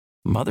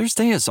Mother's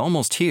Day is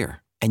almost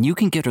here, and you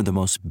can get her the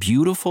most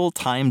beautiful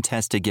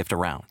time-tested gift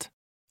around.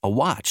 A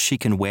watch she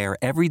can wear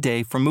every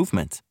day from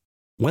Movement.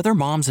 Whether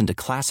mom's into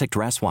classic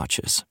dress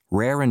watches,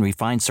 rare and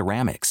refined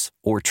ceramics,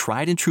 or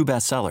tried and true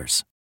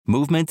bestsellers,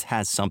 Movement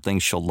has something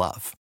she'll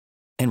love.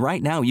 And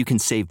right now you can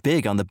save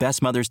big on the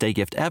best Mother's Day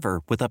gift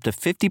ever with up to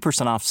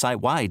 50% off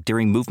site-wide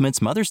during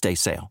Movement's Mother's Day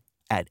sale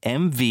at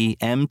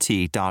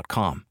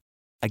MVMT.com.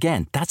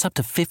 Again, that's up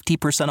to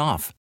 50%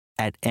 off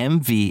at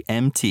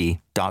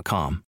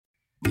MVMT.com.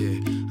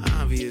 Yeah,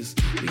 obvious,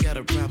 we got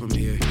a problem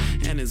here.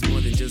 And it's more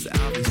than just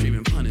Alvin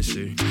streaming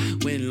Punisher.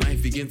 When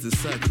life begins to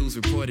suck, who's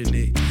reporting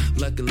it?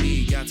 Luckily,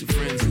 you got two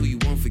friends who you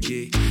won't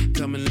forget.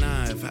 Coming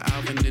live,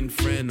 Alvin and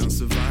Friend on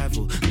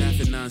survival.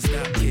 Laughing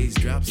non-stop, case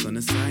drops on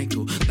a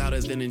cycle.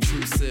 Louder than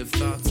intrusive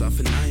thoughts off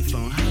an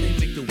iPhone. How they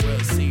make the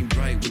world seem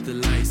bright with the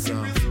lights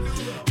off?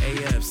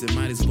 AFs, it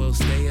might as well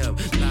stay up.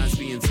 Lies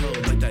being told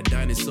like that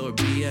dinosaur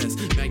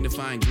BS.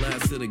 Magnifying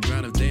glass to the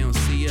ground if they don't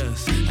see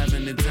us.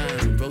 Having the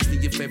time,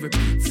 roasting your favorite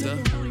pizza.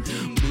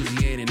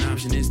 Bougie ain't an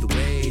option, it's the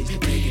wage.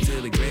 Take it to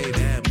the grave,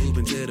 add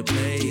moving to the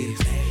place.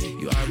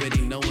 You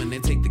already know when they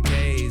take the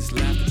case.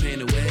 Laugh the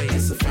pain away,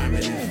 it's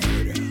affirmative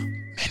murder.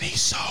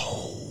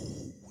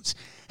 Mini-sodes.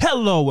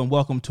 Hello and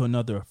welcome to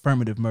another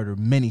Affirmative Murder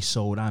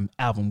Mini-sode. I'm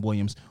Alvin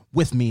Williams.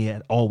 With me,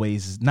 as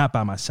always, not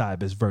by my side,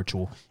 but it's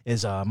virtual,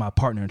 is my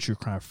partner in true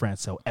crime,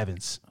 Francel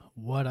Evans.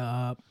 What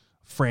up?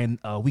 Friend,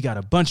 we got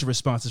a bunch of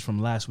responses from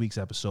last week's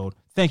episode.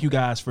 Thank you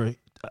guys for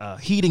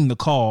heeding the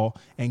call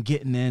and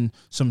getting in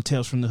some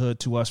tales from the hood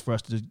to us for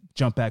us to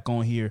jump back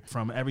on here.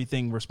 From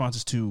everything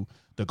responses to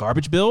the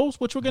garbage bills,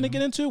 which we're going to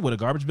get into, what a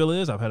garbage bill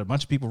is. I've had a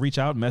bunch of people reach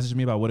out and message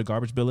me about what a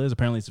garbage bill is.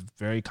 Apparently it's a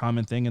very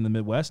common thing in the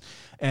Midwest.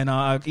 And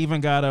I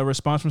even got a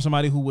response from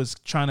somebody who was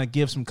trying to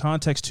give some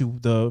context to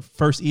the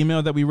first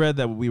email that we read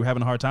that we were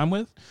having a hard time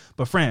with.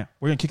 But Fran,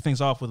 we're going to kick things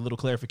off with a little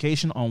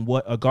clarification on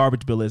what a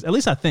garbage bill is. At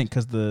least I think,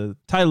 because the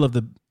title of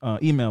the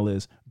email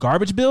is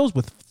Garbage Bills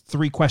with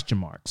 3 question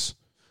marks.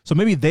 So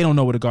maybe they don't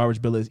know what a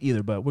garbage bill is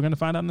either, but we're going to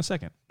find out in a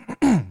second.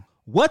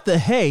 What the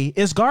hey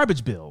is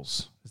garbage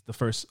bills? Is the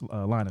first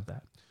line of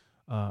that.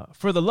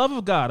 For the love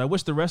of God, I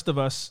wish the rest of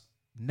us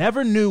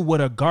never knew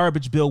what a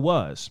garbage bill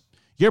was.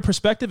 Your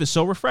perspective is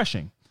so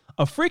refreshing.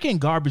 A freaking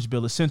garbage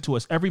bill is sent to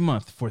us every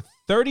month for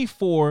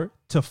 $34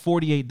 to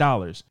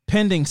 $48,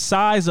 pending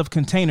size of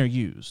container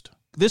used.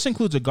 This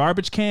includes a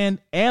garbage can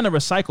and a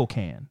recycle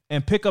can,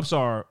 and pickups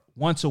are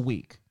once a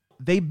week.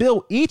 They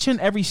bill each and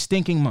every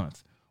stinking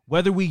month,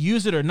 whether we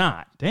use it or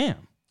not.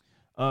 Damn.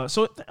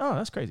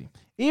 That's crazy.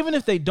 Even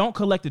if they don't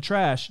collect the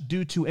trash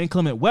due to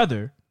inclement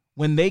weather,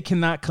 when they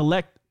cannot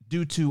collect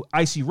due to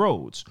icy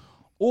roads,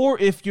 or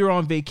if you're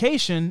on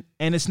vacation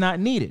and it's not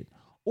needed,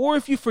 or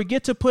if you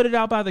forget to put it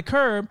out by the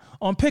curb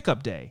on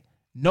pickup day,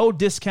 no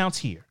discounts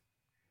here.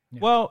 Yeah.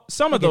 Well,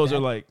 some of those are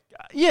like,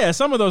 you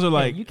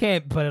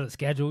can't put it on a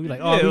schedule. You're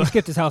like, we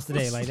skipped this house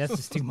today. Like, that's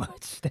just too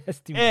much. That's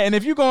too much. And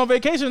if you go on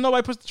vacation and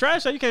nobody puts the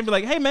trash out, you can't be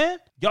like, hey man,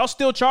 y'all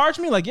still charge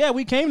me? Like, yeah,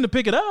 we came to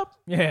pick it up.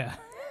 Yeah.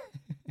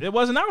 It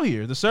wasn't out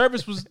here. The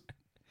service was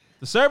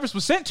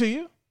sent to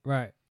you.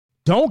 Right.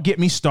 Don't get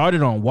me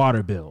started on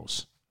water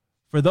bills.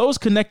 For those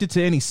connected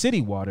to any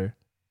city water,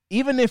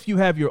 even if you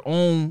have your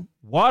own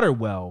water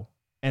well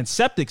and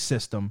septic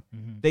system,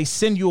 they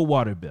send you a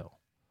water bill.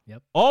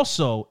 Yep.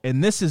 Also,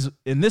 and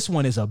this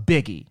one is a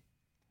biggie.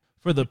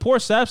 For the poor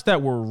saps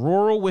that were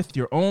rural with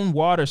your own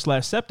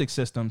water/septic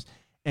systems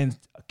and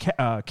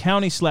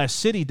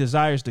county/city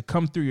desires to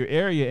come through your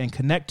area and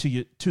connect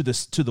to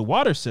the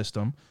water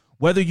system,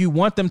 whether you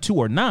want them to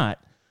or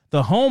not,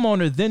 the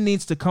homeowner then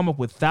needs to come up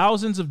with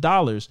thousands of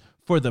dollars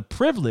for the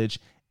privilege,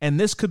 and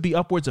this could be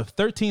upwards of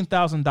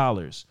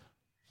 $13,000.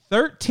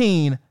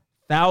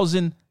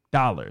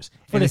 $13,000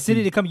 for the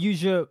city to come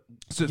use your.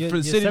 For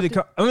the city to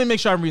come. Let me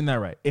make sure I'm reading that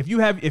right. If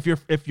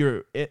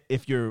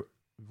you're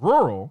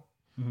rural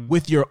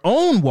with your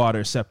own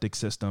water septic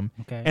system,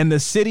 and the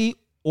city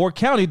or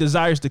county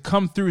desires to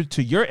come through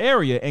to your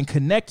area and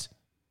connect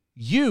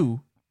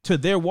you to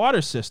their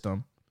water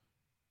system,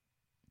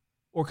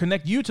 or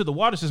connect you to the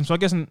water system. So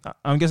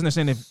I'm guessing they're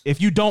saying if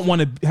you don't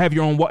want to have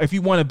your own water, if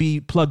you want to be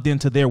plugged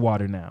into their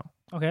water now.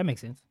 Okay, that makes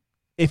sense.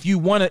 If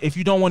you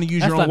don't want to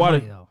use your own water.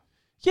 Money, though.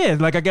 Yeah,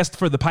 like I guess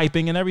for the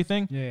piping and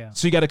everything. Yeah.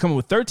 So you got to come up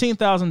with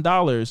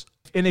 $13,000.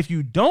 And if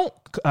you don't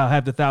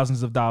have the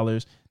thousands of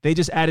dollars, they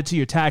just add it to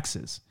your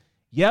taxes.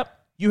 Yep,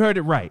 you heard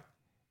it right.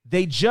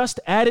 They just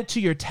add it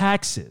to your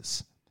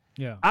taxes.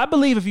 Yeah. I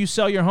believe if you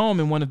sell your home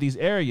in one of these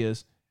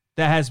areas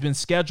that has been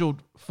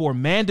scheduled for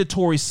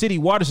mandatory city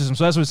water system.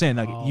 So that's what I'm saying.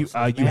 Like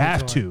you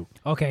have to.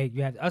 Okay,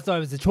 you have. I thought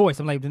it was a choice.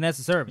 I'm like, then that's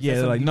a service. Yeah,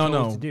 that's like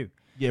no. To do.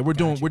 Yeah, we're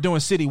doing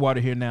city water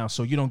here now,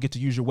 so you don't get to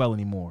use your well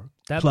anymore.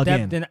 Plug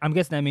in. Then I'm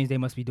guessing that means they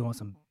must be doing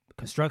some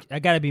construction.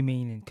 That got to be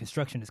meaning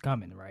construction is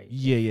coming, right?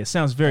 Yeah.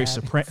 Sounds very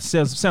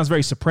sounds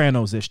very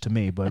Sopranos-ish to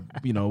me, but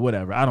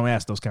whatever. I don't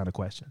ask those kind of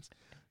questions.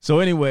 So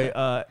anyway,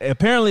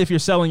 apparently if you're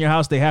selling your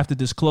house, they have to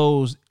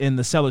disclose in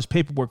the seller's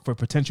paperwork for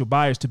potential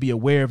buyers to be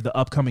aware of the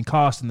upcoming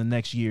cost in the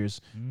next year's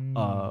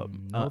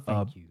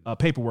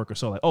paperwork or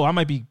so. Like, oh, I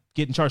might be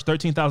getting charged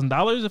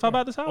 $13,000 if I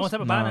buy this house. Once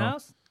I'm buying a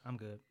house, I'm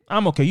good.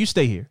 I'm okay. You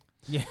stay here.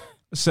 Yeah.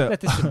 So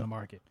let this sit on the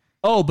market.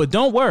 Oh, but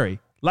don't worry.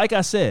 Like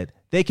I said,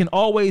 they can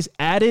always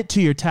add it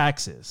to your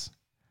taxes.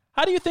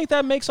 How do you think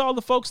that makes all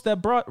the folks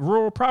that brought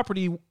rural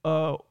property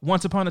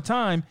once upon a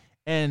time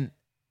and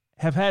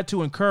have had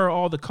to incur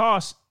all the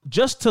costs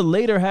just to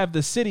later have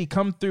the city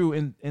come through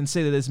and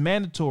say that it's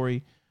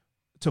mandatory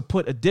to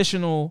put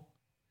additional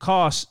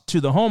costs to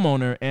the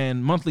homeowner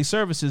and monthly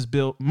service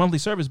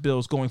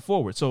bills going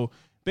forward? So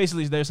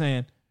basically they're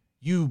saying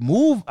you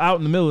move out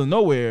in the middle of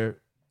nowhere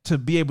to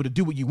be able to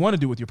do what you want to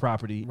do with your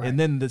property. Right. And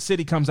then the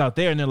city comes out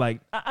there and they're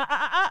like,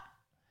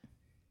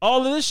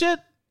 all of this shit?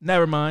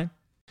 Never mind.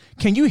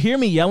 Can you hear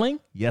me yelling?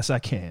 Yes, I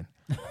can.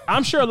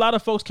 I'm sure a lot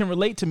of folks can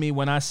relate to me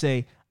when I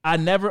say I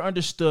never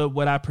understood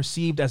what I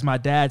perceived as my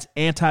dad's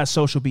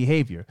antisocial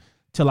behavior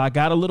till I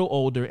got a little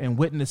older and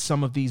witnessed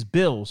some of these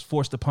bills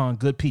forced upon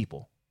good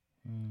people.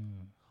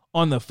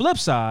 On the flip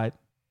side,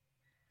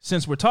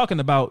 since we're talking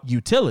about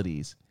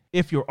utilities,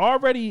 if you're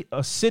already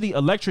a city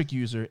electric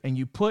user and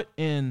you put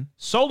in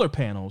solar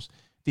panels,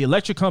 the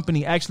electric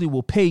company actually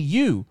will pay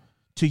you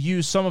to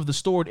use some of the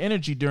stored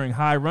energy during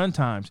high run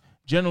times,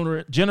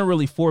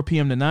 generally 4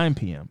 p.m. to 9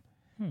 p.m.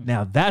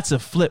 Now, that's a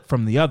flip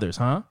from the others,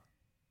 huh?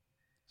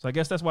 So I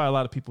guess that's why a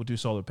lot of people do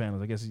solar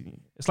panels. I guess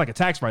it's like a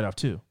tax write-off,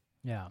 too.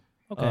 Yeah.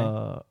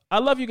 Okay. I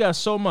love you guys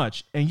so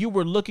much, and you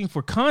were looking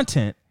for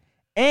content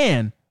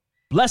and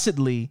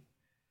blessedly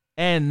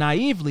and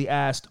naively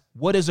asked,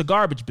 what is a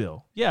garbage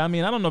bill? Yeah, I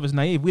mean, I don't know if it's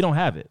naive. We don't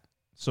have it.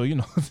 So,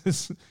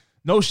 this,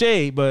 no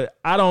shade, but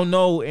I don't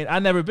know. And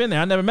I've never been there.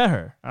 I never met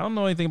her. I don't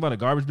know anything about a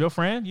garbage bill.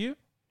 Fran, you?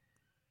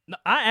 No,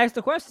 I asked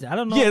the question. I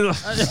don't know.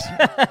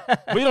 Yeah.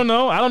 We don't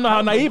know. I don't know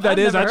how naive that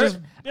is.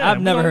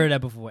 I've never heard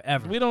that before,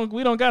 ever. We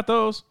don't got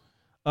those.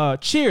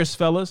 Cheers,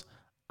 fellas.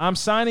 I'm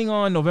signing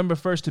on November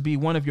 1st to be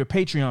one of your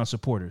Patreon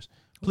supporters.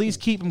 Please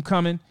keep them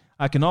coming.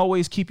 I can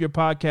always keep your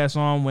podcast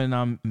on when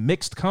I'm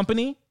mixed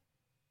company.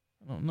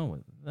 I don't know what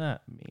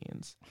that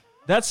means.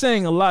 That's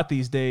saying a lot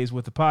these days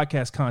with the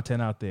podcast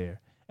content out there.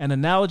 An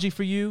analogy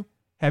for you,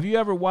 have you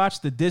ever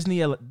watched the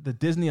Disney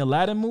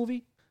Aladdin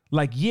movie?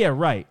 Like, yeah,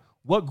 right.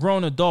 What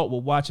grown adult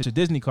will watch a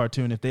Disney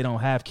cartoon if they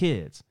don't have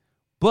kids?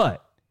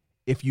 But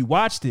if you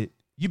watched it,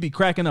 you'd be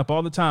cracking up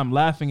all the time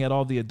laughing at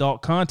all the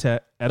adult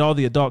content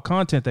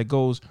that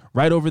goes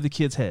right over the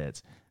kids'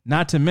 heads.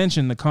 Not to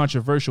mention the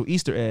controversial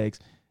Easter eggs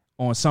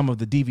on some of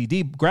the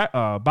DVD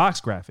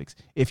box graphics.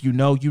 If you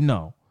know, you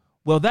know.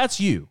 Well, that's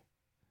you.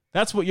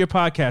 That's what your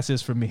podcast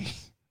is for me.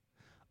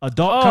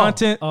 Adult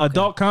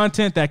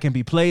content that can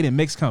be played in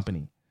mixed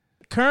company.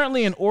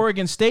 Currently an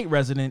Oregon State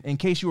resident, in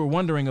case you were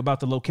wondering about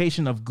the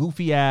location of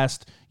goofy-ass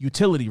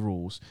utility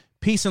rules.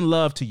 Peace and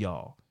love to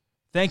y'all.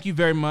 Thank you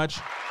very much.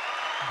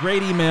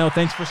 Great email.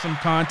 Thanks for some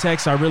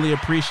context. I really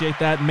appreciate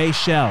that.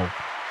 Mayshell.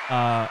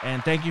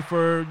 And thank you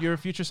for your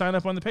future sign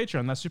up on the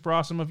Patreon. That's super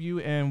awesome of you,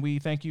 and we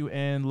thank you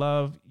and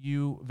love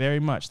you very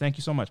much. Thank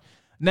you so much.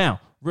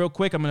 Now, real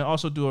quick, I'm going to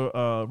also do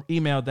an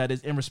email that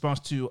is in response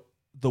to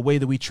the way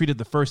that we treated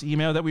the first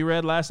email that we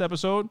read last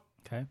episode.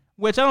 Okay.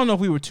 Which I don't know if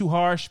we were too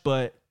harsh,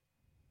 but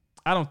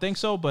I don't think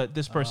so. But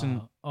this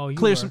person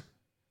clears some.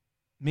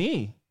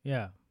 Me?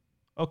 Yeah.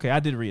 Okay, I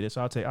did read it,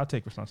 so I'll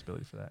take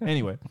responsibility for that.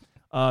 Anyway,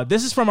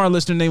 this is from our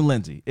listener named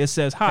Lindsay. It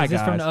says, "Hi guys." Is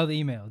this from the other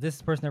email? This is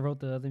the person that wrote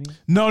the other email?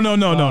 No.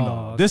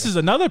 Okay. This is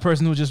another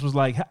person who just was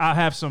like, I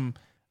have some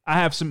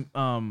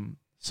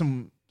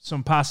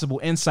possible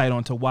insight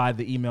onto why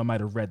the email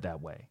might have read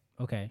that way.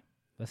 Okay,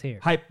 let's hear.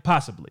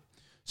 Possibly.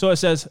 So it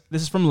says,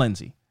 this is from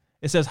Lindsay.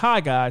 It says,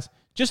 "Hi guys,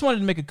 just wanted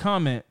to make a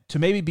comment to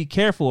maybe be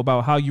careful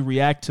about how you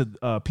react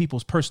to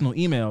people's personal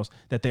emails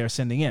that they are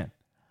sending in.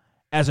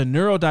 As a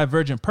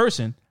neurodivergent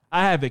person,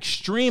 I have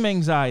extreme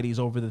anxieties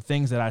over the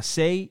things that I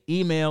say,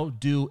 email,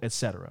 do,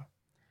 etc.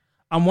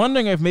 I'm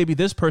wondering if maybe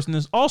this person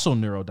is also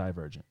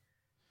neurodivergent.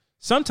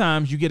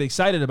 Sometimes you get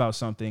excited about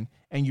something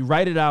and you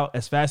write it out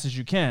as fast as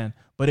you can,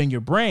 but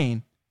your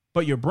brain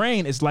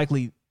is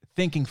likely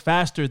thinking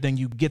faster than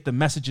you get the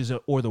messages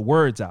or the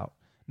words out.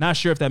 Not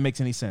sure if that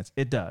makes any sense.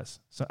 It does.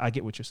 So I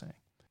get what you're saying.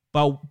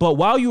 But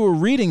while you were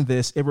reading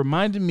this, it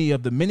reminded me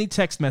of the many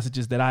text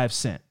messages that I have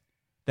sent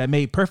that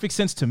made perfect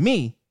sense to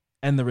me,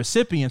 and the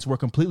recipients were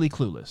completely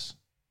clueless.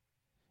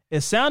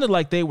 It sounded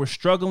like they were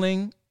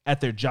struggling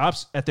at their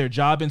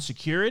job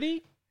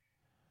insecurity.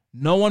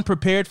 No one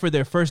prepared for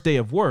their first day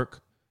of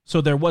work, so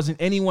there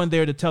wasn't anyone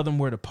there to tell them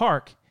where to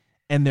park,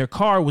 and their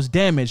car was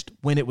damaged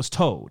when it was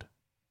towed.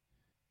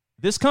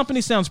 This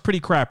company sounds pretty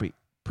crappy,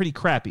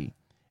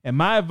 and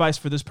my advice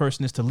for this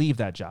person is to leave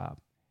that job.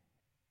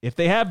 If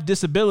they have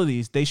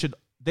disabilities, they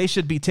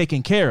should be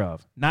taken care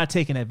of, not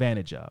taken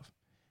advantage of.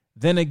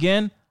 Then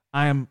again,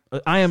 I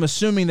am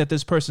assuming that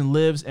this person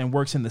lives and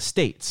works in the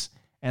States,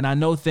 and I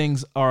know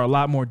things are a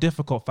lot more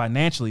difficult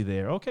financially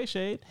there. Okay,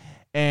 Shade.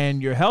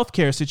 And your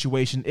healthcare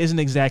situation isn't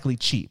exactly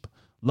cheap.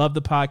 Love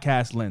the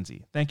podcast,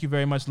 Lindsay. Thank you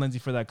very much, Lindsay,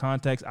 for that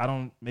context.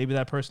 Maybe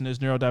that person is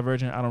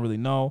neurodivergent. I don't really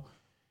know.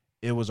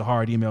 It was a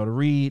hard email to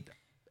read,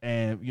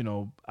 and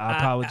I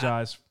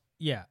apologize.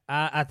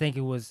 I think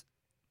it was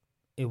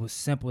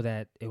simple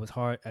that it was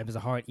hard. It was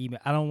a hard email.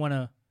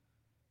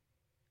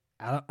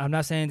 I'm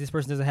not saying this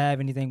person doesn't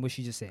have anything what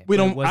she just said. I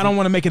don't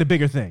want to make it a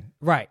bigger thing.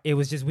 Right. It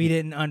was just we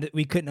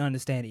couldn't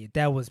understand it.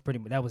 That was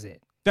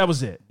it. That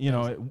was it.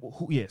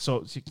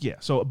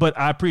 So but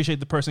I appreciate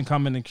the person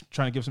coming and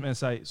trying to give some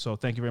insight. So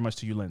thank you very much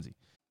to you, Lindsay.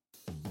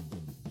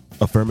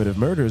 Affirmative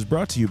Murder is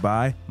brought to you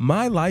by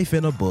My Life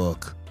in a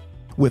Book.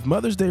 With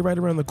Mother's Day right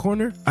around the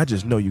corner, I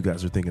just know you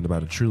guys are thinking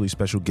about a truly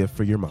special gift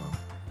for your mom.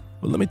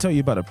 Well, let me tell you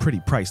about a pretty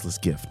priceless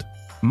gift.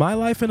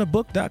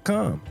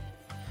 MyLifeInABook.com.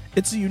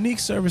 It's a unique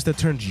service that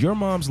turns your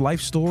mom's life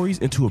stories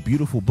into a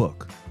beautiful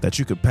book that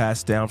you could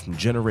pass down from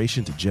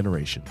generation to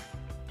generation,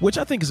 which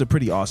I think is a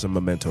pretty awesome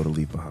memento to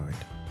leave behind.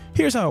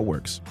 Here's how it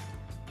works.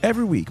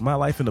 Every week,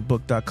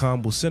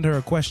 MyLifeInABook.com will send her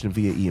a question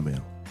via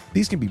email.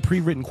 These can be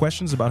pre-written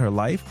questions about her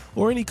life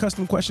or any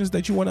custom questions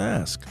that you want to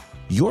ask.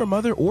 Your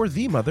mother or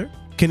the mother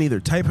can either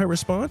type her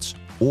response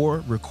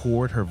or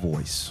record her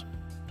voice.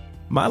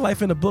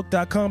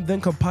 MyLifeInABook.com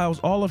then compiles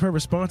all of her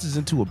responses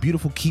into a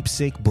beautiful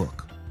keepsake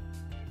book.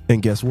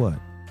 And guess what?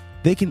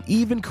 They can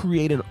even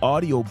create an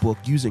audio book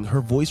using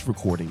her voice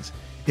recordings.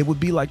 It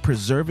would be like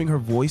preserving her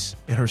voice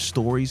and her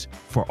stories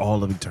for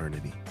all of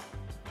eternity.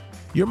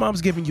 Your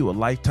mom's giving you a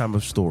lifetime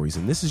of stories,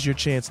 and this is your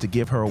chance to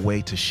give her a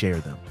way to share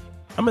them.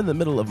 I'm in the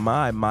middle of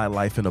my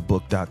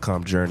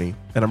MyLifeInABook.com journey,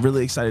 and I'm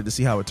really excited to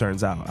see how it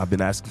turns out. I've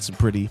been asking some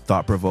pretty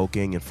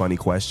thought-provoking and funny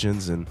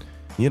questions, and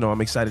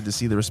I'm excited to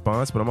see the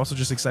response, but I'm also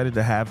just excited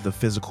to have the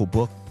physical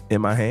book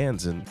in my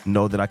hands and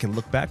know that I can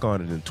look back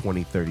on it in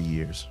 20, 30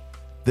 years.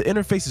 The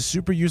interface is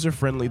super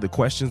user-friendly. The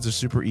questions are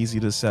super easy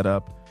to set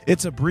up.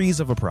 It's a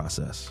breeze of a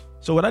process.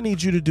 So what I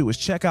need you to do is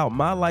check out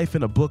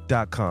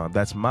MyLifeInABook.com.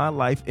 That's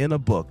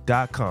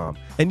MyLifeInABook.com.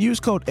 And use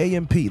code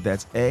AMP.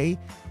 That's A,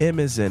 M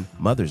as in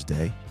Mother's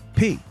Day,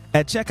 P,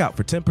 at checkout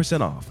for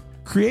 10% off.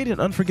 Create an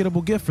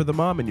unforgettable gift for the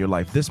mom in your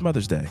life this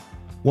Mother's Day.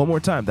 One more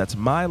time, that's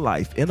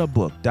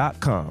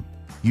MyLifeInABook.com.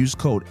 Use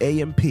code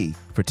AMP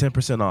for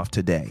 10% off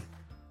today.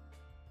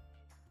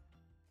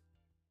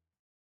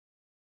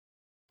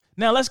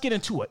 Now let's get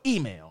into an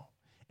email.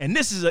 And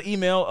this is an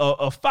email,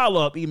 a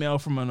follow-up email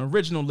from an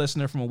original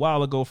listener from a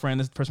while ago, friend.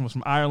 This person was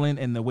from Ireland,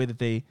 and the way that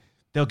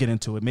they'll get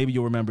into it. Maybe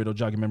you'll remember it, it'll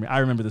jog your memory. I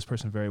remember this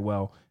person very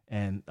well,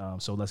 and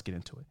so let's get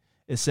into it.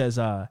 It says,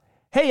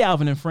 hey,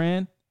 Alvin and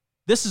Fran.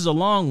 This is a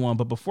long one,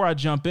 but before I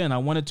jump in, I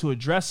wanted to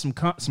address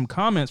some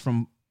comments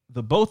from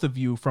the both of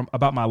you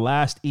about my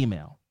last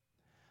email.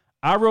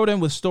 I wrote in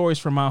with stories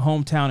from my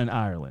hometown in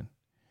Ireland.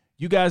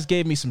 You guys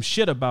gave me some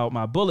shit about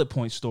my bullet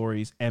point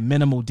stories and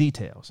minimal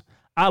details.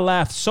 I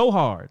laughed so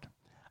hard.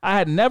 I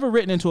had never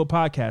written into a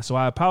podcast, so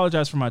I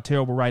apologize for my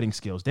terrible writing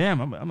skills.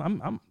 Damn,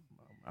 I'm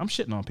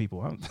shitting on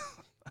people.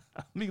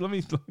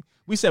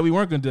 We said we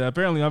weren't going to do that.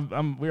 Apparently,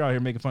 we're out here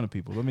making fun of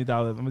people. Let me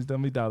dial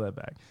that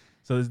back.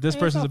 So this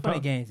person's funny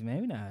games,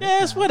 man.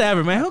 Yes,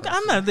 whatever, man.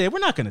 I'm not there. We're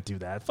not going to do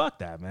that. Fuck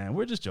that, man.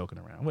 We're just joking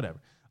around. Whatever.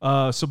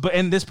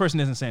 And this person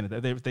isn't saying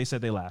it. They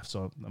said they laughed.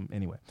 So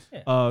anyway.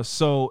 Yeah. As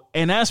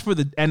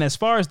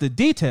far as the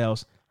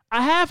details,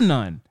 I have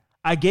none.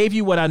 I gave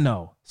you what I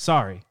know.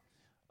 Sorry.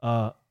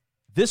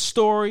 This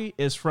story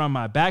is from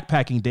my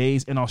backpacking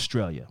days in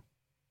Australia.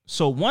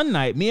 So one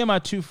night, me and my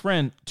two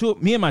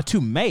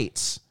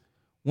mates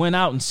went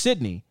out in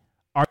Sydney.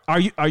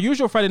 Our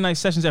usual Friday night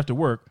sessions after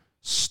work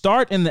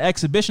start in the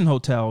exhibition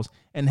hotels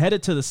and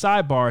headed to the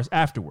sidebars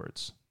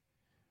afterwards.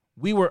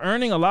 We were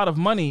earning a lot of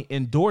money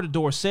in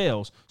door-to-door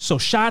sales, so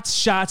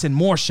shots, and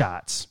more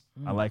shots.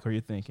 I like what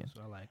you're thinking.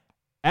 I like.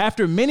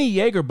 After many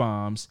Jaeger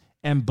bombs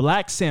and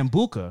black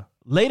Sambuca,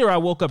 later I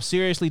woke up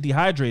seriously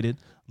dehydrated,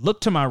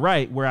 looked to my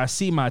right where I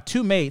see my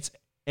two mates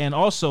and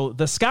also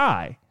the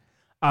sky.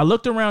 I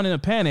looked around in a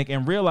panic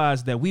and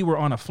realized that we were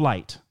on a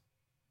flight.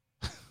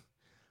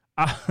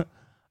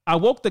 I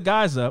woke the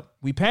guys up.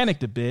 We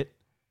panicked a bit.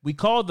 We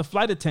called the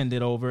flight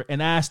attendant over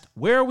and asked,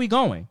 where are we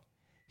going?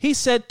 He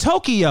said,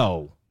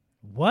 Tokyo.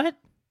 What?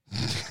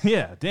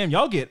 Yeah, damn,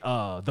 y'all get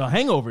The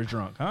Hangover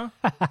drunk, huh?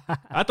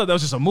 I thought that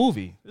was just a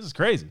movie. This is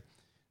crazy.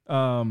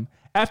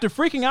 After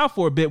freaking out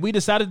for a bit, we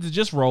decided to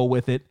just roll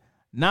with it.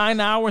 9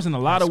 hours and a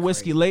lot of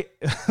whiskey later,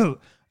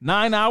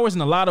 9 hours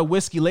and a lot of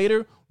whiskey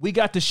later, we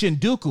got to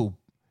Shinjuku,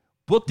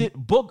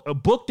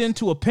 booked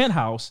into a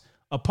penthouse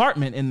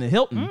apartment in the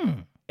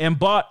Hilton, and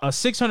bought a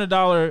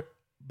 $600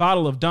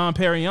 bottle of Dom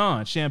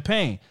Perignon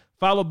champagne,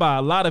 followed by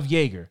a lot of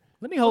Jaeger.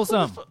 Let me hold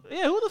some.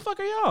 Who the fuck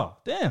are y'all?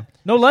 Damn.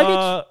 No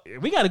luggage?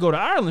 We got to go to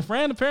Ireland,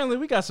 friend. Apparently,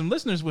 we got some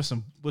listeners with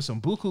some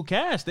buku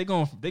cash. They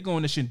going to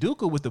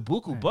Shinjuku with the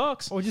buku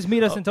bucks. Or just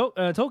meet us in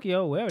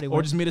Tokyo, wherever they want.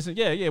 Or just meet us in,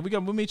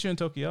 we'll meet you in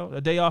Tokyo.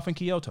 A day off in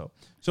Kyoto.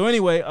 So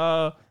anyway,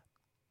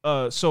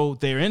 so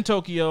they're in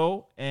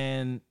Tokyo,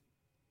 and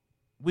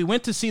we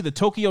went to see the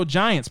Tokyo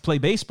Giants play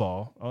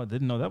baseball. Oh, I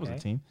didn't know that was a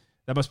team.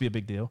 That must be a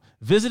big deal.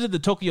 Visited the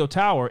Tokyo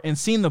Tower and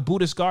seen the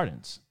Buddhist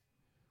gardens.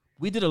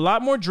 We did a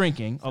lot more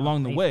drinking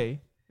along the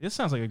way. This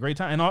sounds like a great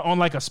time. And on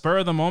like a spur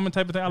of the moment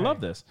type of thing. I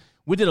love this.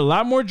 We did a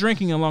lot more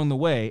drinking along the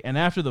way. And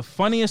after the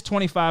funniest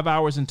 25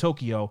 hours in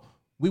Tokyo,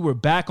 we were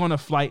back on a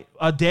flight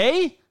a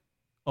day.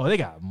 Oh, they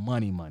got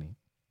money.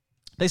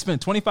 They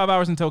spent 25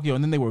 hours in Tokyo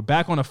and then they were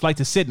back on a flight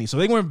to Sydney. So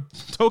they went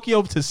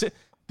Tokyo to Sydney.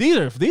 These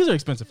are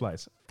expensive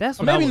flights. That's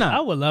what maybe not.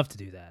 I would love to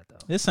do that though.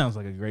 This sounds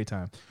like a great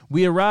time.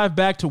 We arrived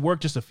back to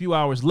work just a few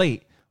hours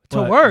late.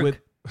 To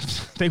work?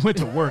 They went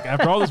to work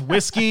after all this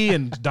whiskey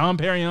and Dom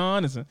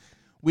Perignon.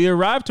 We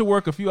arrived to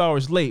work a few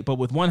hours late, but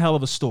with one hell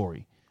of a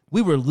story.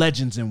 We were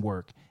legends in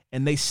work,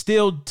 and they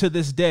still to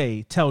this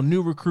day tell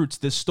new recruits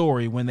this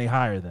story when they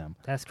hire them.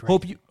 That's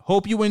great.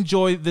 Hope you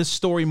enjoy this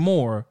story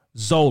more,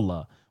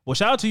 Zola. Well,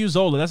 shout out to you,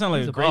 Zola. That sounds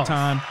like a great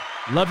time.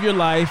 Love your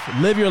life,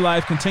 live your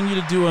life, continue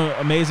to do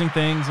amazing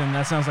things, and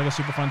that sounds like a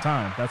super fun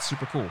time. That's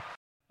super cool.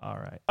 All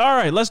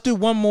right. Let's do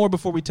one more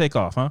before we take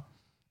off, huh?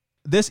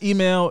 This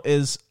email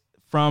is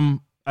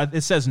from,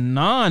 it says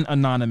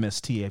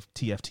non-anonymous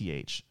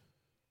TFTH.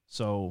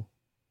 So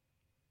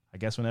I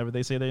guess whenever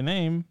they say their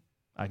name,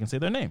 I can say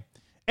their name.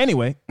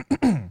 Anyway,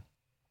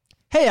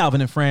 hey,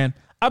 Alvin and Fran.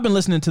 I've been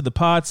listening to the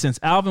pod since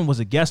Alvin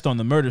was a guest on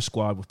the Murder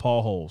Squad with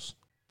Paul Holes.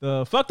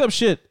 The fucked up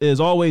shit is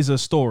always a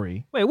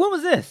story. Wait, when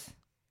was this?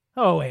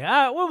 Oh, wait.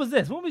 What was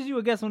this? When was you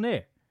a guest on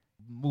there?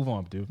 Move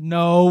on, dude.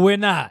 No, we're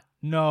not.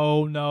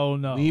 No.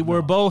 We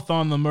were both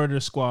on the Murder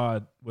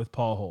Squad with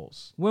Paul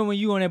Holes. When were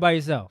you on there by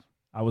yourself?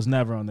 I was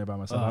never on there by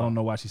myself. I don't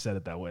know why she said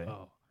it that way.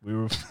 Oh. We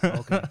were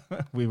okay.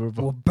 We were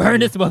both. We'll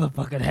burn this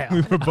motherfucker down.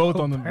 We were both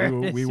on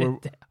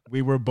the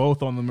we were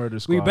both on the Murder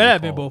Squad. We better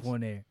have been both on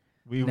there.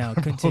 Now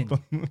continue.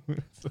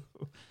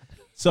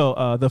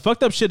 So the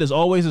fucked up shit is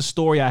always a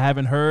story I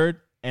haven't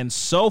heard, and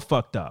so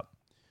fucked up.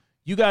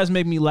 You guys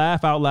make me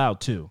laugh out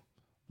loud too.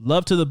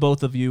 Love to the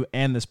both of you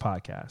and this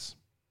podcast.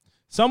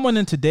 Someone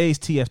in today's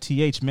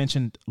TFTH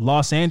mentioned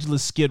Los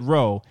Angeles Skid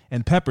Row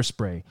and pepper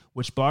spray,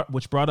 which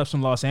brought up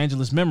some Los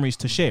Angeles memories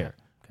to share.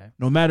 Okay.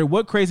 No matter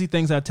what crazy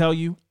things I tell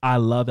you, I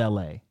love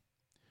LA.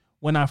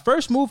 When I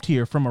first moved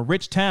here from a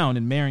rich town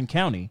in Marin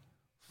County,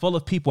 full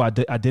of people I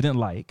didn't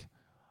like,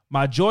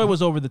 my joy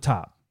was over the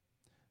top.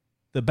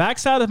 The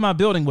backside of my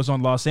building was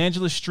on Los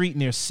Angeles Street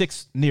near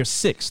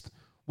 6th,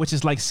 which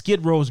is like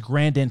Skid Row's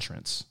grand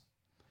entrance.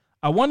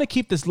 I want to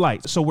keep this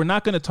light, so we're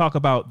not going to talk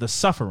about the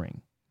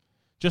suffering.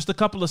 Just a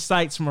couple of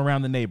sights from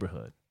around the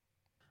neighborhood.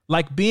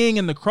 Like being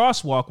in the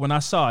crosswalk when I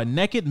saw a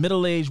naked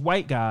middle-aged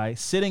white guy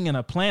sitting in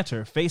a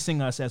planter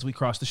facing us as we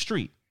crossed the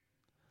street.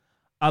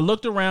 I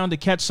looked around to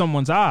catch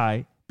someone's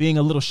eye, being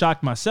a little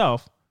shocked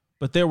myself,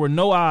 but there were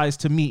no eyes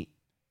to meet.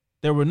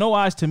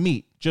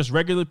 Just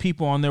regular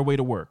people on their way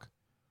to work.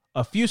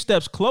 A few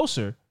steps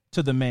closer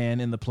to the man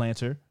in the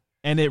planter,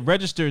 and it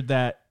registered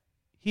that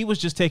he was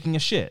just taking a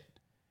shit.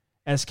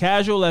 As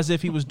casual as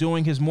if he was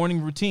doing his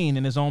morning routine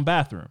in his own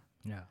bathroom.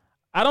 Yeah.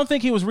 I don't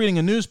think he was reading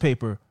a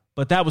newspaper,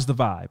 but that was the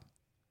vibe.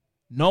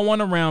 No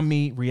one around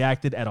me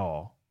reacted at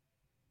all.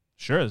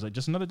 Sure, it's like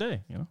just another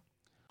day, you know.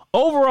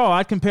 Overall,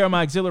 I'd compare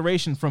my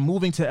exhilaration from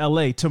moving to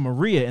LA to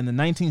Maria in the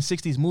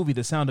 1960s movie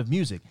The Sound of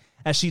Music,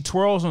 as she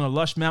twirls on a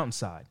lush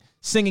mountainside,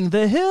 singing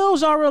 "The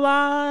hills are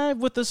alive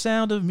with the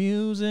sound of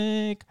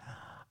music."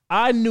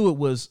 I knew it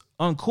was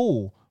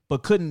uncool,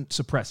 but couldn't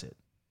suppress it.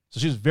 So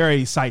she was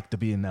very psyched to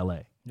be in LA,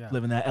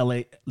 living that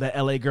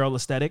LA girl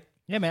aesthetic.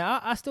 Yeah, man,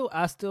 I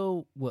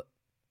still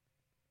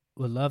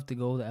would love to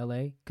go to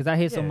LA because I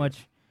hear so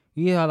much.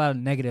 You hear a lot of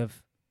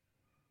negative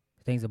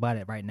things about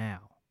it right now.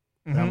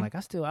 But I'm like,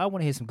 I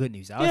want to hear some good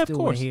news. I still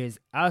want to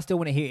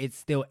hear it's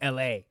still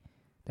LA.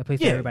 That place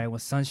for everybody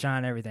with sunshine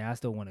and everything. I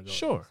still want to go.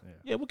 Sure.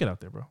 Yeah, we'll get out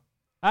there, bro.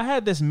 I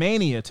had this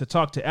mania to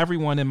talk to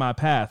everyone in my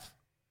path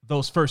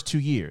those first 2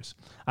 years.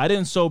 I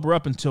didn't sober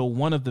up until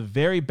one of the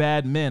very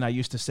bad men I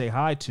used to say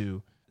hi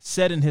to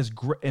said in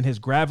his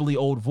gravelly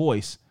old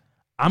voice,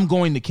 "I'm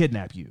going to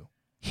kidnap you."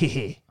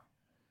 Hehe.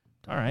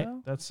 All right.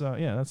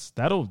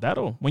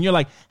 That'll when you're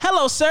like,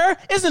 "Hello, sir.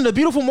 Isn't it a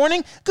beautiful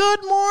morning?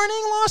 Good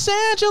morning, Los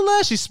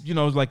Angeles." She's,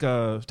 like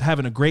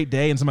having a great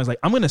day, and somebody's like,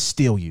 "I'm going to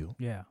steal you."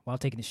 Yeah. While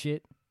taking a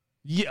shit.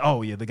 Yeah.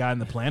 Oh, yeah. The guy in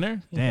the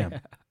planner. Damn.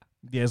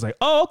 Yeah. It's like,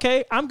 "Oh,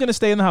 okay. I'm going to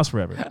stay in the house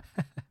forever."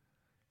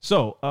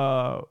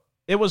 So,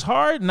 it was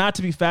hard not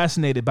to be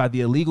fascinated by the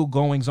illegal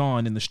goings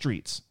on in the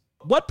streets.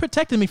 What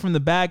protected me from the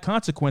bad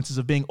consequences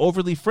of being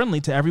overly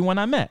friendly to everyone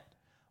I met?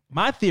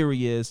 My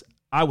theory is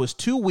I was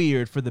too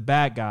weird for the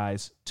bad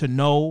guys to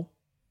know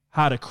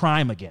how to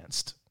crime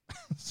against.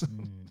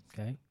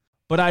 Okay.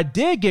 But I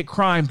did get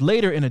crimed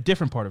later in a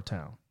different part of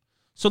town.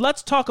 So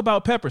let's talk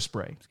about pepper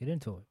spray. Let's get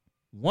into it.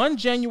 One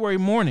January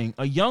morning,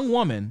 a young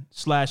woman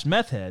 /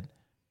 meth head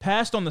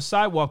passed on the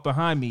sidewalk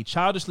behind me,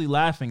 childishly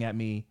laughing at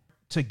me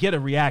to get a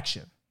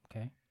reaction.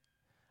 Okay.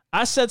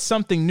 I said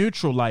something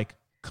neutral like,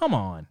 "Come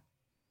on,"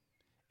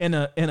 in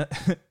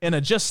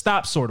a just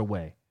stop sort of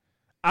way.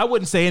 I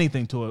wouldn't say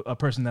anything to a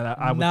person that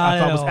I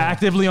thought was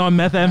actively on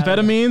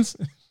methamphetamines.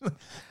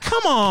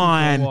 Come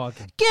on,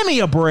 give me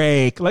a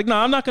break. Like, no,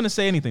 I'm not going to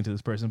say anything to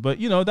this person, but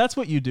that's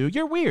what you do.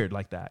 You're weird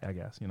like that, I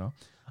guess,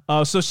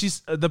 So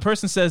the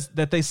person says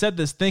that they said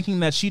this thinking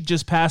that she'd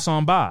just pass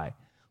on by,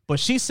 But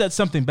she said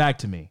something back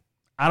to me.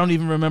 I don't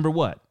even remember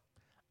what.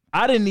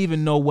 I didn't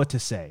even know what to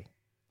say.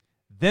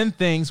 Then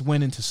things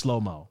went into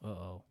slow-mo.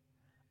 Uh-oh.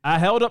 I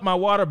held up my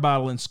water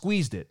bottle and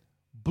squeezed it,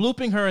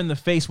 blooping her in the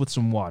face with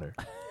some water.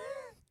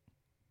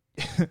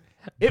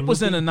 It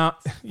was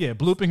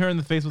blooping her in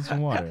the face with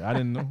some water. I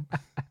didn't know.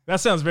 That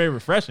sounds very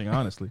refreshing,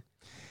 honestly.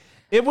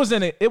 It was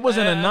an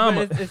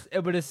anomaly.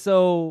 But it's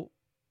so.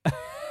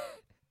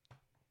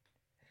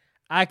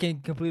 I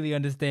can completely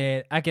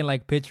understand. I can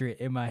like picture it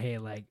in my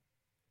head, like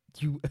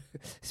you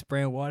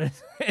spraying water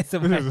and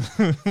somebody,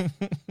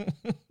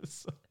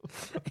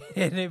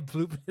 and then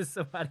blooping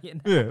somebody in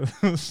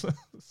the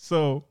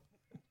So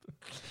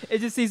it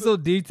just seems so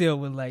detailed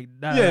with like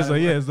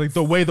it's like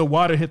the way the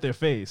water hit their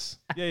face.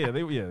 They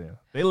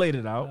laid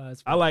it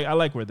out. I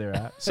like where they're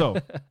at. So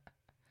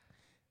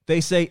they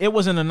say it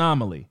was an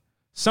anomaly,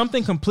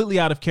 something completely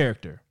out of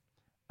character.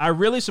 I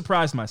really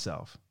surprised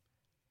myself.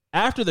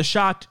 After the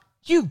shocked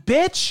 "you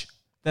bitch"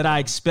 that I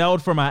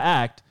expelled for my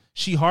act,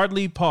 she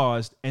hardly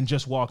paused and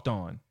just walked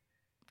on.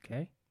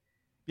 Okay.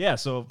 Yeah,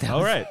 so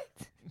all right.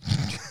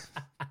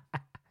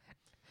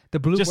 The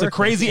blue just a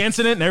crazy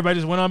incident, and everybody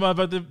just went on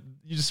about you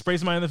just spray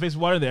somebody in the face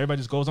with water, and everybody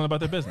just goes on about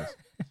their business.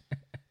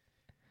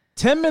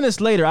 10 minutes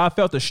later, I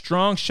felt a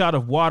strong shot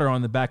of water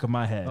on the back of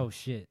my head. Oh,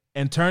 shit.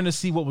 And turned to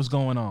see what was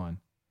going on.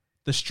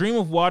 The stream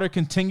of water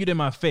continued in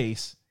my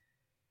face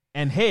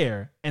and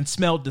hair and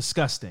smelled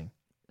disgusting.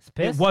 It's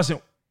piss?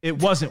 It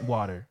wasn't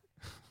water.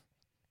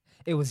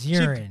 It was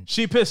urine.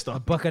 She pissed on a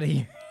bucket of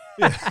urine.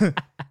 Yeah.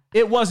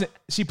 It wasn't.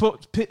 She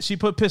put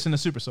piss in the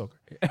super soaker.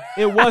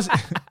 It wasn't.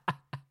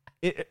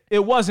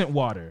 It wasn't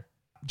water.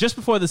 Just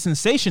before the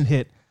sensation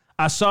hit,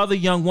 I saw the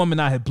young woman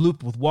I had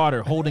blooped with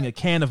water holding a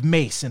can of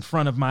mace in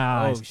front of my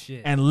eyes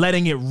and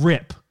letting it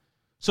rip.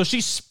 So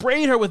she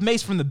sprayed her with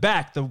mace from the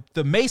back.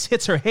 The mace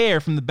hits her hair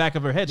from the back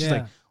of her head. She's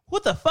like,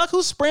 "What the fuck?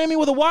 Who's spraying me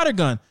with a water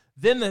gun?"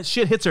 Then the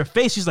shit hits her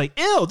face. She's like,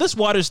 "Ew, this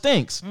water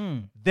stinks."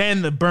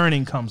 Then the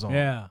burning comes on.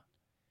 Yeah.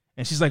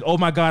 And she's like, "Oh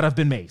my God, I've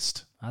been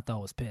maced." I thought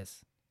it was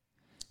piss.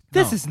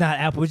 This is not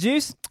apple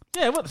juice.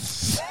 Yeah, what?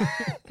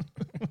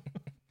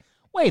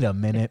 Wait a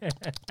minute.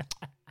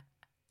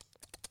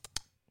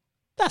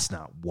 That's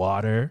not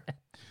water.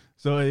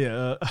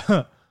 So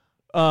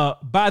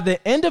by the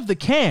end of the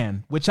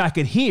can, which I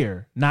could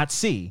hear, not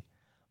see,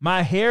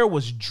 my hair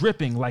was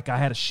dripping like I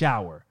had a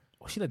shower.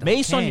 Oh, she let the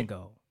whole can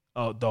go.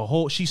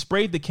 Oh, she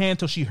sprayed the can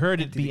till she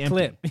heard it be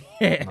empty.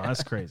 Yeah. No,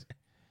 that's crazy.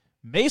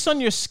 Mace on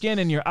your skin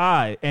and your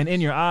eye and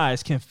in your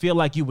eyes can feel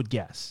like you would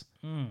guess,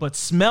 but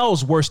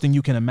smells worse than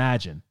you can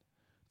imagine.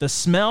 The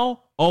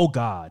smell, oh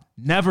God,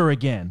 never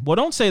again. Well,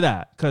 don't say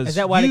that because is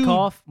that why they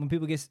cough when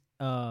people get?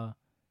 Oh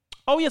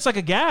yeah, it's like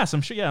a gas.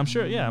 I'm sure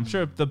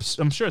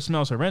it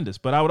smells horrendous.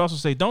 But I would also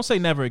say don't say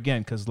never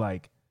again because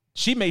like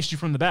she maced you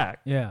from the back.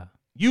 Yeah,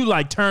 you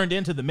like turned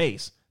into the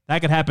mace. That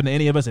could happen to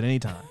any of us at any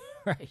time.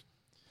 Right.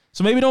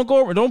 So maybe don't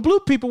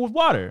bloop people with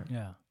water.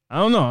 Yeah. I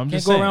don't know.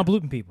 Can't go around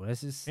blooping people.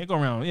 That's just can't go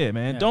around. Yeah,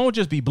 man. Yeah. Don't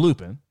just be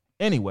blooping.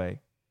 Anyway,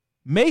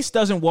 mace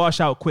doesn't wash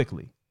out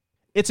quickly.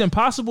 It's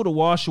impossible to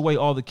wash away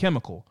all the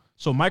chemical,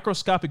 so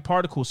microscopic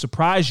particles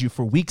surprise you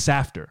for weeks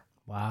after.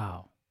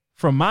 Wow.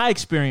 From my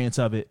experience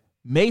of it,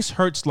 mace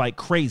hurts like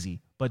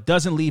crazy, but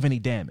doesn't leave any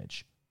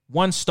damage.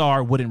 1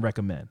 star, wouldn't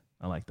recommend.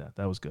 I like that.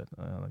 That was good.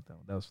 I like that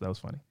one. That was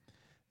funny.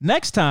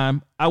 Next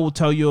time, I will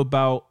tell you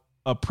about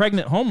a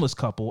pregnant homeless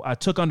couple I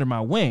took under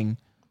my wing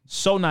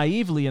so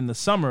naively in the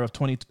summer of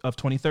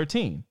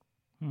 2013.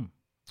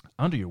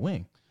 Under your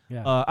wing.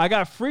 Yeah. I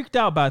got freaked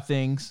out by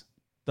things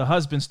the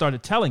husband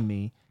started telling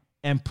me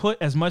and put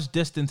as much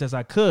distance as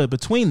I could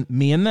between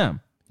me and them.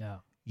 Yeah.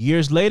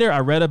 Years later, I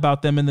read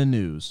about them in the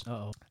news.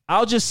 Uh-oh.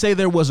 I'll just say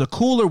there was a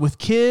cooler with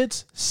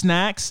kids,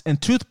 snacks, and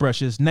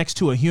toothbrushes next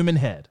to a human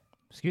head.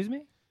 Excuse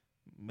me?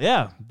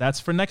 Yeah, that's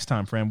for next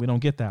time, friend. We don't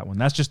get that one.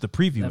 That's just the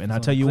preview. And I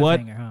tell you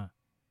what,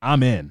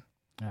 I'm in.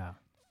 Yeah.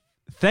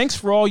 Thanks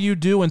for all you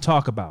do and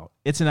talk about.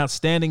 It's an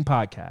outstanding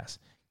podcast.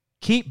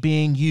 Keep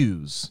being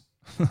used.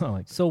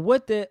 So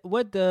what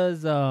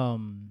does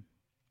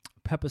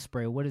pepper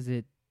spray? What does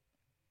it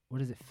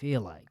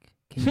feel like?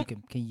 Can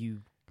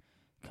you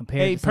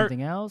compare it to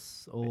something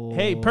else? Or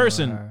hey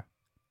person,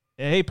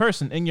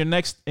 in your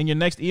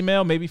next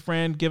email, maybe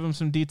Fran, give them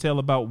some detail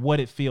about what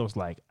it feels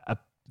like.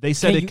 They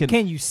said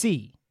Can you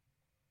see?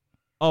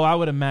 Oh, I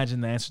would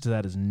imagine the answer to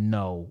that is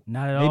no.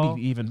 Not at all.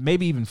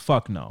 Maybe even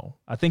fuck no.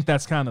 I think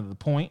that's kind of the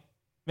point.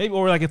 Maybe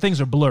or like if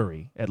things are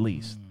blurry at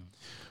least.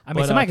 I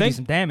mean, somebody can do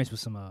some damage with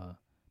some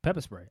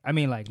pepper spray. I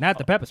mean, like not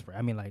the pepper spray.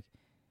 I mean, like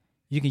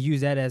you can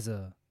use that as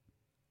a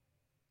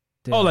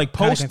like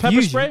post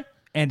pepper spray.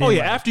 And then,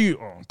 after you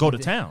go to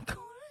town.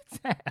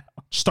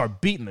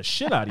 Start beating the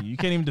shit out of you. You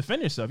can't even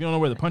defend yourself. You don't know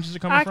where the punches are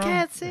coming from. I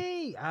can't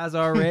see. Eyes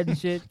are red and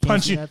shit.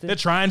 Punch you. They're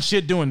trying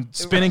shit, doing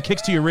spinning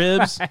kicks to your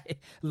ribs. Right.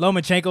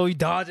 Lomachenko, you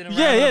dodging around.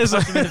 Yeah. It's, in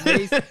the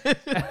face.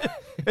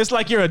 It's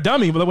like you're a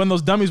dummy, but when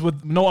those dummies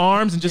with no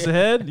arms and just a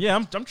head. Yeah,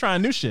 I'm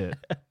trying new shit.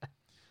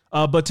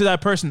 But to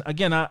that person,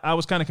 again, I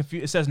was kind of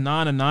confused. It says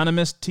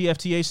non-anonymous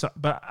TFTH,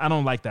 but I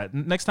don't like that.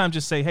 Next time,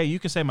 just say, hey, you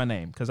can say my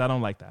name because I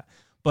don't like that.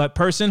 But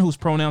person whose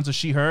pronouns are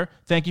she, her,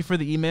 thank you for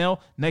the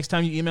email. Next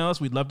time you email us,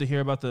 we'd love to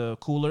hear about the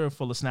cooler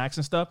full of snacks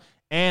and stuff.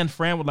 And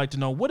Fran would like to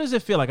know, what does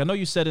it feel like? I know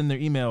you said in their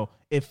email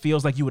it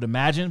feels like you would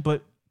imagine,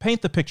 but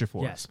paint the picture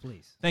for us. Yes,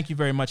 please. Thank you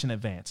very much in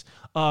advance.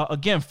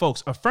 Again,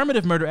 folks,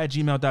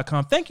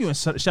 affirmativemurder@gmail.com. Thank you, and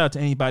shout out to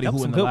anybody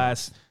who in the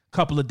last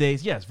couple of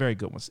days, yes, very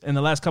good ones. In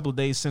the last couple of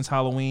days since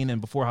Halloween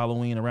and before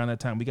Halloween, around that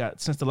time,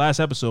 since the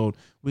last episode,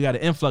 we got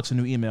an influx of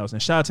new emails.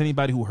 And shout out to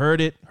anybody who heard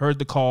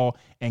the call,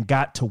 and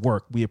got to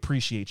work. We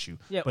appreciate you.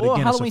 Yeah, but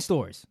again, Halloween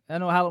stories. I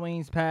know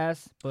Halloween's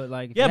past, but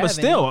like, yeah, but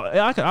still,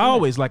 I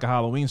always like a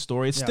Halloween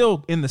story. It's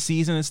still in the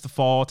season. It's the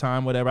fall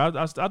time, whatever.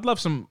 I'd love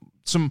some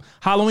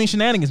Halloween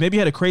shenanigans. Maybe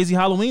you had a crazy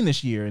Halloween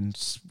this year and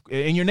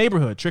in your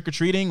neighborhood,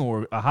 trick-or-treating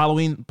or a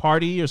Halloween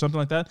party or something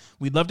like that.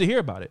 We'd love to hear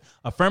about it.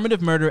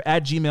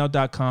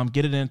 Affirmativemurder@gmail.com.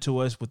 Get it into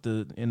us with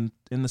in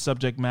the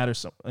subject matter,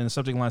 in the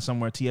subject line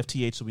somewhere,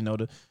 TFTH, so we know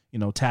to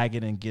tag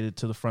it and get it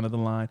to the front of the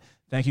line.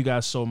 Thank you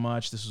guys so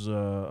much. This was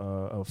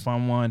a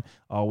fun one.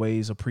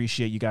 Always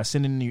appreciate you guys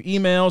sending in your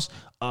emails.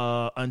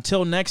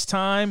 Until next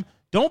time,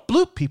 don't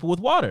bloop people with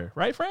water,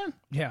 right, Fran?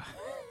 Yeah.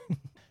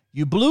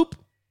 You bloop,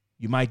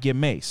 you might get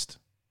maced.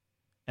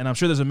 And I'm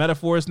sure there's a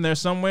metaphor in there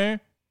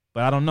somewhere,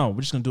 but I don't know.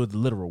 We're just going to do it the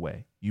literal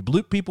way. You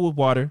bloop people with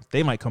water,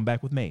 they might come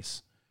back with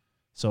mace.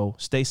 So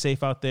stay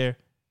safe out there.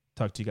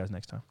 Talk to you guys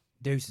next time.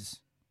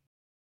 Deuces.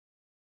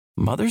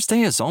 Mother's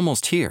Day is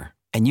almost here,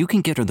 and you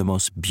can get her the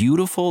most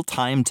beautiful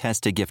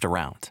time-tested gift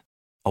around.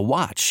 A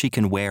watch she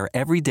can wear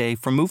every day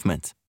from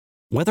Movement.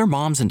 Whether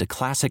mom's into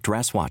classic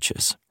dress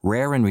watches,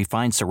 rare and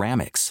refined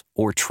ceramics,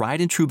 or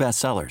tried and true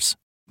bestsellers,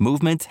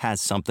 Movement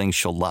has something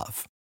she'll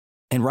love.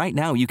 And right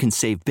now, you can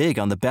save big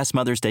on the best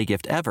Mother's Day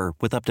gift ever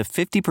with up to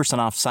 50%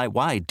 off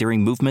site-wide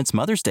during Movement's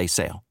Mother's Day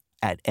sale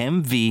at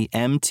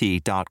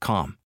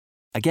MVMT.com.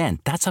 Again,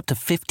 that's up to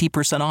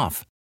 50%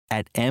 off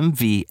at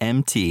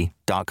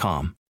MVMT.com.